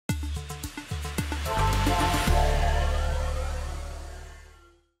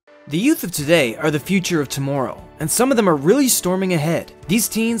The youth of today are the future of tomorrow, and some of them are really storming ahead. These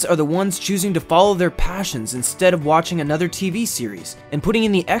teens are the ones choosing to follow their passions instead of watching another TV series, and putting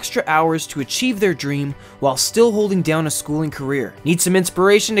in the extra hours to achieve their dream while still holding down a schooling career. Need some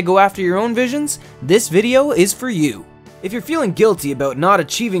inspiration to go after your own visions? This video is for you. If you're feeling guilty about not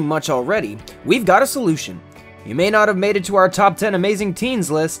achieving much already, we've got a solution. You may not have made it to our top 10 amazing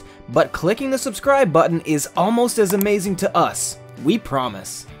teens list, but clicking the subscribe button is almost as amazing to us. We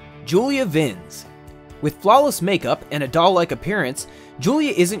promise. Julia Vins. With flawless makeup and a doll-like appearance,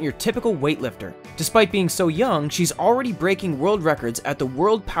 Julia isn't your typical weightlifter. Despite being so young, she's already breaking world records at the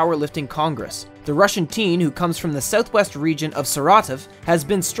World Powerlifting Congress. The Russian teen, who comes from the southwest region of Saratov, has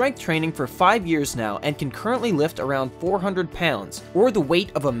been strength training for 5 years now and can currently lift around 400 pounds, or the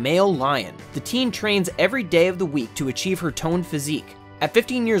weight of a male lion. The teen trains every day of the week to achieve her toned physique. At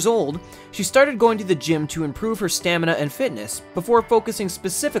 15 years old, she started going to the gym to improve her stamina and fitness before focusing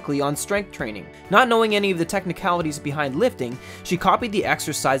specifically on strength training. Not knowing any of the technicalities behind lifting, she copied the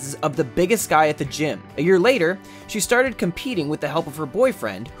exercises of the biggest guy at the gym. A year later, she started competing with the help of her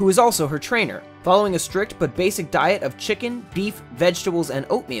boyfriend, who is also her trainer. Following a strict but basic diet of chicken, beef, vegetables, and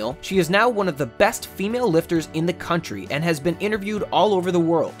oatmeal, she is now one of the best female lifters in the country and has been interviewed all over the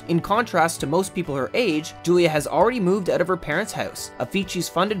world. In contrast to most people her age, Julia has already moved out of her parents' house, a feat she's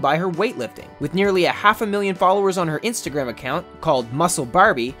funded by her weightlifting. With nearly 500,000 followers on her Instagram account, called Muscle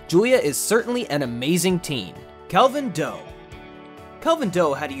Barbie, Julia is certainly an amazing teen. Kelvin Doe. Kelvin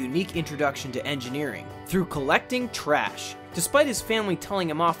Doe had a unique introduction to engineering through collecting trash. Despite his family telling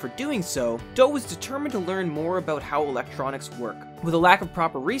him off for doing so, Doe was determined to learn more about how electronics work. With a lack of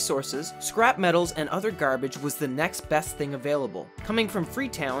proper resources, scrap metals and other garbage was the next best thing available. Coming from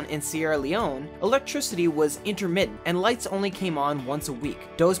Freetown in Sierra Leone, electricity was intermittent and lights only came on once a week.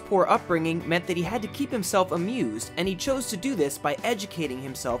 Doe's poor upbringing meant that he had to keep himself amused, and he chose to do this by educating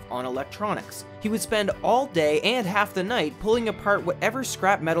himself on electronics. He would spend all day and half the night pulling apart whatever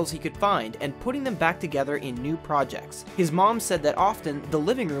scrap metals he could find and putting them back together in new projects. His mom said that often the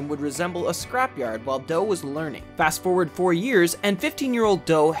living room would resemble a scrapyard while Doe was learning. Fast forward 4 years, and 15-year-old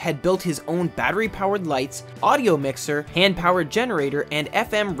Doe had built his own battery-powered lights, audio mixer, hand-powered generator, and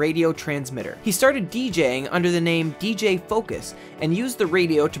FM radio transmitter. He started DJing under the name DJ Focus and used the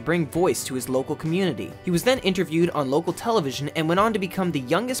radio to bring voice to his local community. He was then interviewed on local television and went on to become the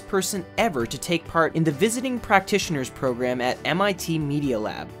youngest person ever to take part in the Visiting Practitioners program at MIT Media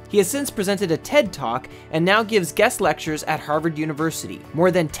Lab. He has since presented a TED Talk and now gives guest lectures at Harvard University. More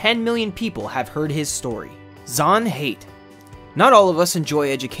than 10 million people have heard his story. Zon Haidt. Not all of us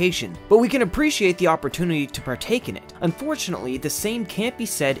enjoy education, but we can appreciate the opportunity to partake in it. Unfortunately, the same can't be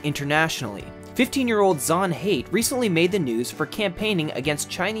said internationally. 15-year-old Zon Haidt recently made the news for campaigning against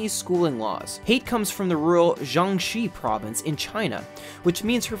Chinese schooling laws. Haidt comes from the rural Jiangxi province in China, which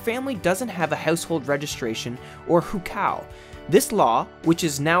means her family doesn't have a household registration or hukou. This law, which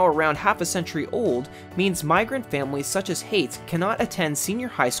is now around half a century old, means migrant families such as Haidt's cannot attend senior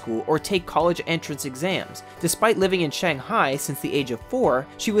high school or take college entrance exams. Despite living in Shanghai since the age of 4,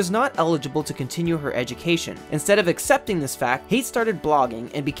 she was not eligible to continue her education. Instead of accepting this fact, Haidt started blogging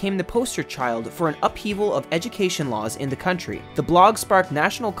and became the poster child for an upheaval of education laws in the country. The blog sparked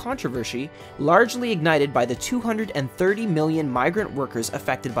national controversy, largely ignited by the 230 million migrant workers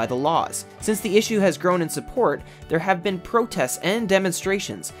affected by the laws. Since the issue has grown in support, there have been protests and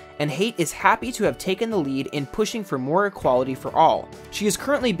demonstrations, and Haidt is happy to have taken the lead in pushing for more equality for all. She is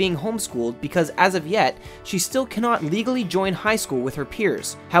currently being homeschooled because as of yet, she still cannot legally join high school with her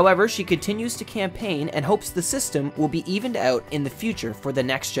peers. However, she continues to campaign and hopes the system will be evened out in the future for the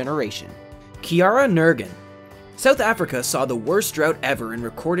next generation. Kiara Nurgan. South Africa saw the worst drought ever in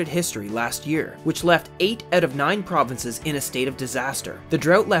recorded history last year, which left 8 out of 9 provinces in a state of disaster. The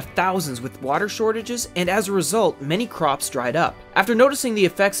drought left thousands with water shortages, and as a result, many crops dried up. After noticing the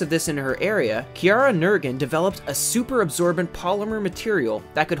effects of this in her area, Kiara Nurgan developed a super absorbent polymer material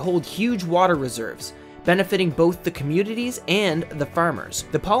that could hold huge water reserves, benefiting both the communities and the farmers.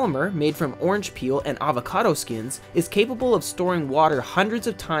 The polymer, made from orange peel and avocado skins, is capable of storing water hundreds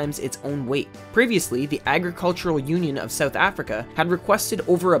of times its own weight. Previously, the Agricultural Union of South Africa had requested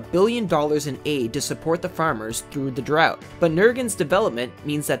over $1 billion in aid to support the farmers through the drought, but Nurgan's development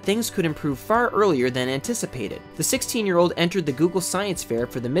means that things could improve far earlier than anticipated. The 16-year-old entered the Google Science Fair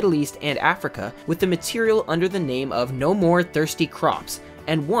for the Middle East and Africa with the material under the name of No More Thirsty Crops,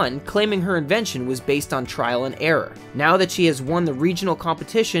 and won, claiming her invention was based on trial and error. Now that she has won the regional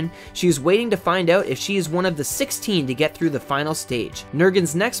competition, she is waiting to find out if she is one of the 16 to get through the final stage.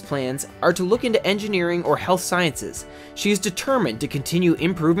 Nurgan's next plans are to look into engineering or health sciences. She is determined to continue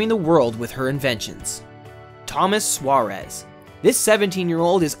improving the world with her inventions. Thomas Suarez. This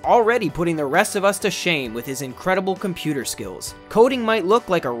 17-year-old is already putting the rest of us to shame with his incredible computer skills. Coding might look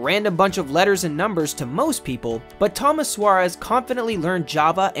like a random bunch of letters and numbers to most people, but Thomas Suarez confidently learned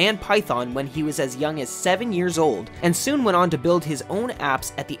Java and Python when he was as young as 7 years old, and soon went on to build his own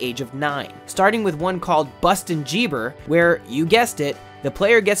apps at the age of 9, starting with one called Bustin' Jeeber, where, you guessed it, the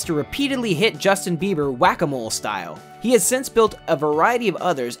player gets to repeatedly hit Justin Bieber whack-a-mole style. He has since built a variety of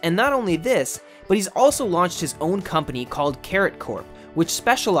others, and not only this, but he's also launched his own company called Carrot Corp, which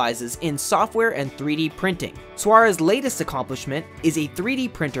specializes in software and 3D printing. Suarez's latest accomplishment is a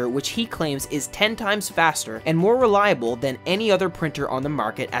 3D printer which he claims is 10 times faster and more reliable than any other printer on the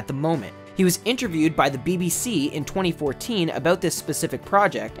market at the moment. He was interviewed by the BBC in 2014 about this specific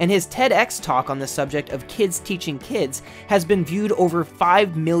project, and his TEDx talk on the subject of kids teaching kids has been viewed over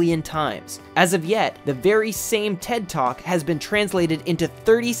 5 million times. As of yet, the very same TED Talk has been translated into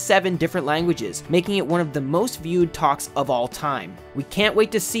 37 different languages, making it one of the most viewed talks of all time. We can't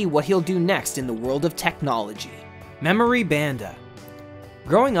wait to see what he'll do next in the world of technology. Memory Banda.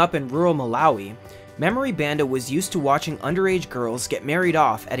 Growing up in rural Malawi, Memory Banda was used to watching underage girls get married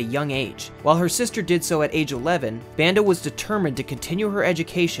off at a young age. While her sister did so at age 11, Banda was determined to continue her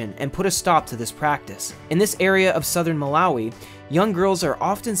education and put a stop to this practice. In this area of southern Malawi, young girls are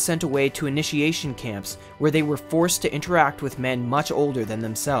often sent away to initiation camps where they were forced to interact with men much older than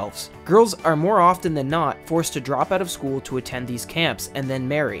themselves. Girls are more often than not forced to drop out of school to attend these camps and then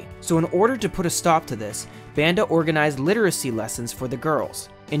marry. So in order to put a stop to this, Banda organized literacy lessons for the girls.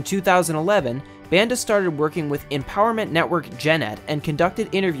 In 2011, Banda started working with empowerment network Genet and conducted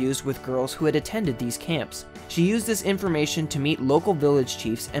interviews with girls who had attended these camps. She used this information to meet local village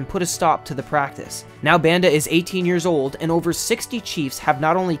chiefs and put a stop to the practice. Now Banda is 18 years old, and over 60 chiefs have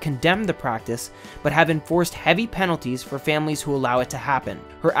not only condemned the practice, but have enforced heavy penalties for families who allow it to happen.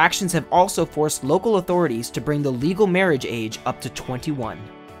 Her actions have also forced local authorities to bring the legal marriage age up to 21.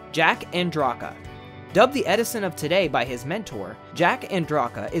 Jack Andraka. Dubbed the Edison of today by his mentor, Jack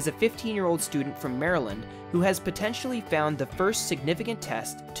Andraka is a 15-year-old student from Maryland who has potentially found the first significant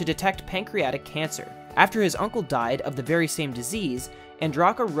test to detect pancreatic cancer. After his uncle died of the very same disease,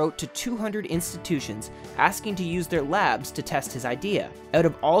 Andraka wrote to 200 institutions asking to use their labs to test his idea. Out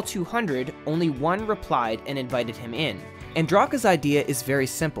of all 200, only one replied and invited him in. Andraka's idea is very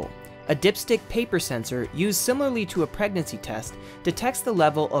simple. A dipstick paper sensor, used similarly to a pregnancy test, detects the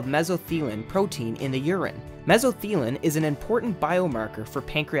level of mesothelin protein in the urine. Mesothelin is an important biomarker for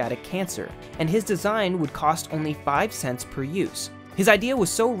pancreatic cancer, and his design would cost only 5 cents per use. His idea was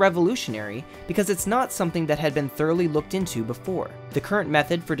so revolutionary because it's not something that had been thoroughly looked into before. The current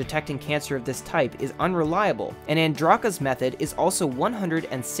method for detecting cancer of this type is unreliable, and Andraka's method is also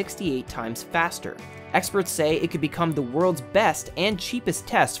 168 times faster. Experts say it could become the world's best and cheapest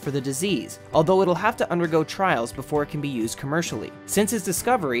test for the disease, although it'll have to undergo trials before it can be used commercially. Since his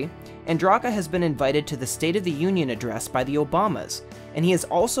discovery, Andraka has been invited to the State of the Union address by the Obamas, and he has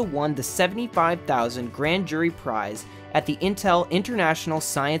also won the $75,000 Grand Jury Prize at the Intel International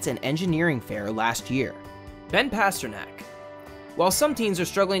Science and Engineering Fair last year. Ben Pasternak. While some teens are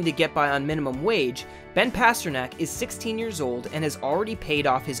struggling to get by on minimum wage, Ben Pasternak is 16 years old and has already paid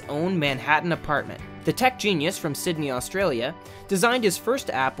off his own Manhattan apartment. The tech genius from Sydney, Australia, designed his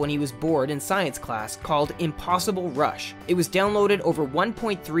first app when he was bored in science class called Impossible Rush. It was downloaded over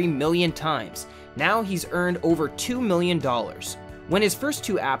 1.3 million times. Now he's earned over $2 million. When his first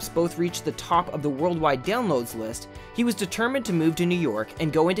two apps both reached the top of the worldwide downloads list, he was determined to move to New York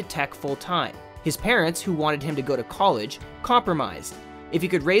and go into tech full-time. His parents, who wanted him to go to college, compromised. If he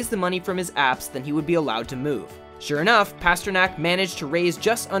could raise the money from his apps, then he would be allowed to move. Sure enough, Pasternak managed to raise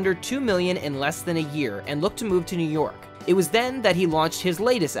just under $2 million in less than a year and looked to move to New York. It was then that he launched his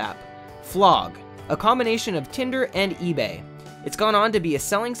latest app, Flog, a combination of Tinder and eBay. It's gone on to be a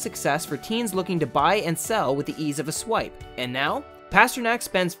selling success for teens looking to buy and sell with the ease of a swipe. And now, Pasternak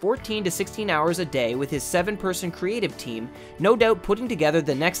spends 14 to 16 hours a day with his 7-person creative team, no doubt putting together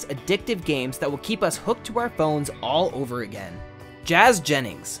the next addictive games that will keep us hooked to our phones all over again. Jazz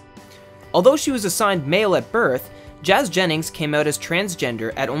Jennings. Although she was assigned male at birth, Jazz Jennings came out as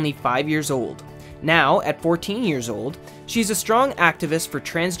transgender at only 5 years old. Now, at 14 years old, she's a strong activist for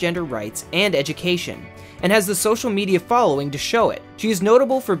transgender rights and education, and has the social media following to show it. She is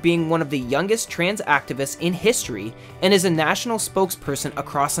notable for being one of the youngest trans activists in history and is a national spokesperson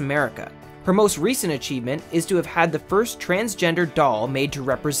across America. Her most recent achievement is to have had the first transgender doll made to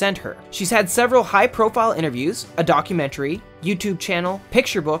represent her. She's had several high-profile interviews, a documentary, YouTube channel,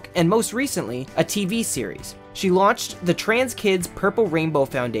 picture book, and most recently, a TV series. She launched the Trans Kids Purple Rainbow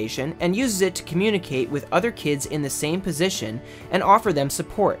Foundation and uses it to communicate with other kids in the same position and offer them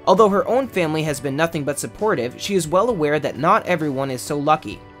support. Although her own family has been nothing but supportive, she is well aware that not everyone is so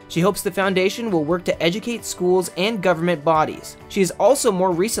lucky. She hopes the foundation will work to educate schools and government bodies. She has also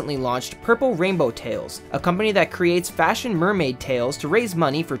more recently launched Purple Rainbow Tales, a company that creates fashion mermaid tales to raise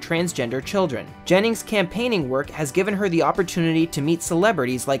money for transgender children. Jennings' campaigning work has given her the opportunity to meet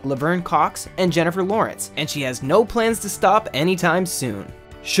celebrities like Laverne Cox and Jennifer Lawrence, and she has no plans to stop anytime soon.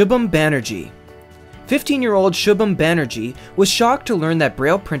 Shubham Banerjee. 15-year-old Shubham Banerjee was shocked to learn that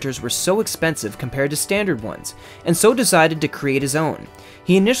Braille printers were so expensive compared to standard ones, and so decided to create his own.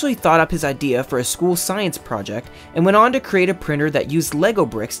 He initially thought up his idea for a school science project and went on to create a printer that used Lego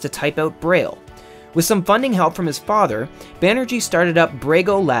bricks to type out Braille. With some funding help from his father, Banerjee started up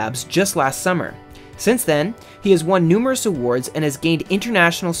Brago Labs just last summer. Since then, he has won numerous awards and has gained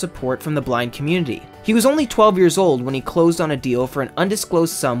international support from the blind community. He was only 12 years old when he closed on a deal for an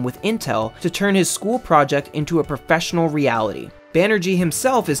undisclosed sum with Intel to turn his school project into a professional reality. Banerjee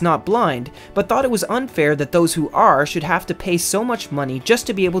himself is not blind, but thought it was unfair that those who are should have to pay so much money just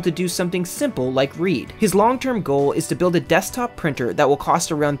to be able to do something simple like read. His long-term goal is to build a desktop printer that will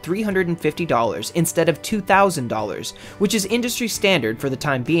cost around $350 instead of $2,000, which is industry standard for the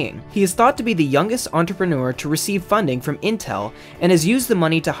time being. He is thought to be the youngest entrepreneur to receive funding from Intel and has used the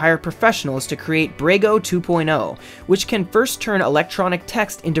money to hire professionals to create Brago 2.0, which can first turn electronic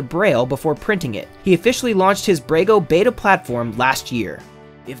text into Braille before printing it. He officially launched his Brago beta platform last year.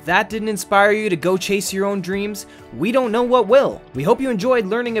 If that didn't inspire you to go chase your own dreams, we don't know what will. We hope you enjoyed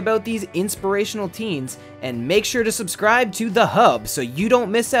learning about these inspirational teens, and make sure to subscribe to The Hub so you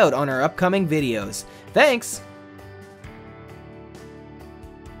don't miss out on our upcoming videos. Thanks!